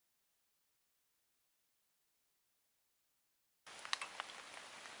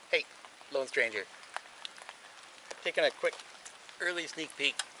Lone Stranger. Taking a quick early sneak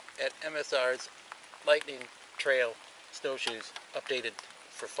peek at MSR's Lightning Trail snowshoes, updated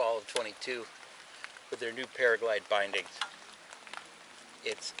for fall of 22 with their new Paraglide bindings.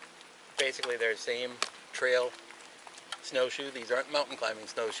 It's basically their same trail snowshoe. These aren't mountain climbing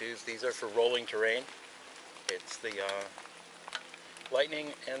snowshoes, these are for rolling terrain. It's the Lightning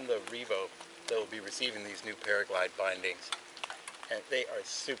and the Revo that will be receiving these new Paraglide bindings. And they are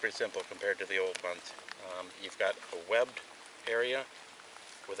super simple compared to the old ones. You've got a webbed area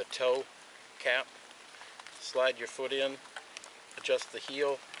with a toe cap. Slide your foot in, adjust the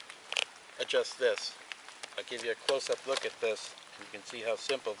heel, adjust this. I'll give you a close-up look at this. You can see how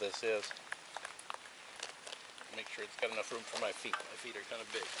simple this is. Make sure it's got enough room for my feet. My feet are kind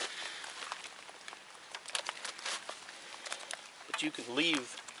of big. But you can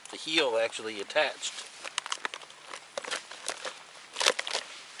leave the heel actually attached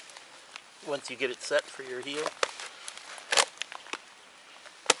once you get it set for your heel.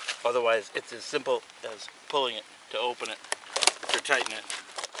 Otherwise, it's as simple as pulling it to open it or tighten it.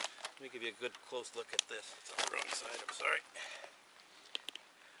 Let me give you a good close look at this. It's on the wrong side, I'm sorry.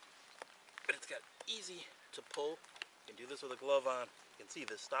 But it's got easy to pull. You can do this with a glove on. You can see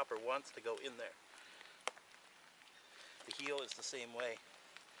the stopper wants to go in there. The heel is the same way.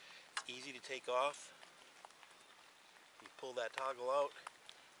 It's easy to take off. You pull that toggle out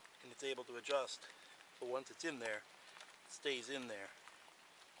and it's able to adjust. But once it's in there, it stays in there.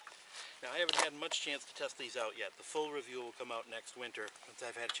 Now, I haven't had much chance to test these out yet. The full review will come out next winter once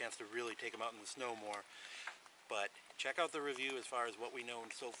I've had a chance to really take them out in the snow more. But check out the review as far as what we know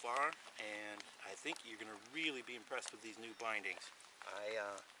so far, and I think you're going to really be impressed with these new bindings. I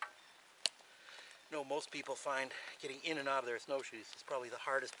know most people find getting in and out of their snowshoes is probably the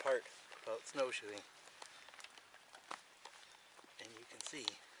hardest part about snowshoeing. And you can see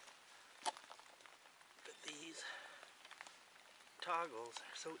that these toggles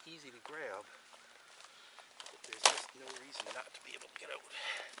are so easy to grab that there's just no reason not to be able to get out.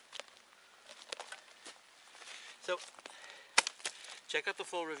 So, check out the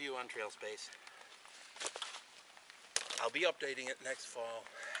full review on TrailSpace. I'll be updating it next fall.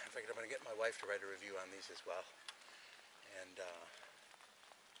 In fact, I'm going to get my wife to write a review on these as well. And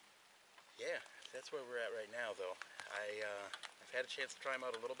yeah, that's where we're at right now, though. I've had a chance to try them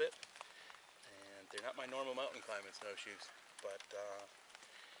out a little bit, and they're not my normal mountain climbing snowshoes. But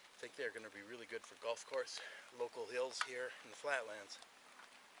I think they're going to be really good for golf course, local hills here in the flatlands.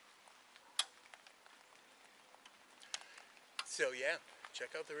 So yeah,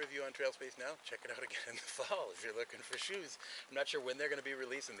 check out the review on TrailSpace now. Check it out again in the fall if you're looking for shoes. I'm not sure when they're going to be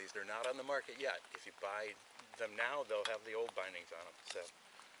releasing these. They're not on the market yet. If you buy them now, they'll have the old bindings on them. So,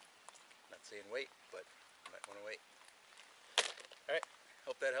 not saying wait, but you might want to wait. Alright,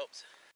 hope that helps.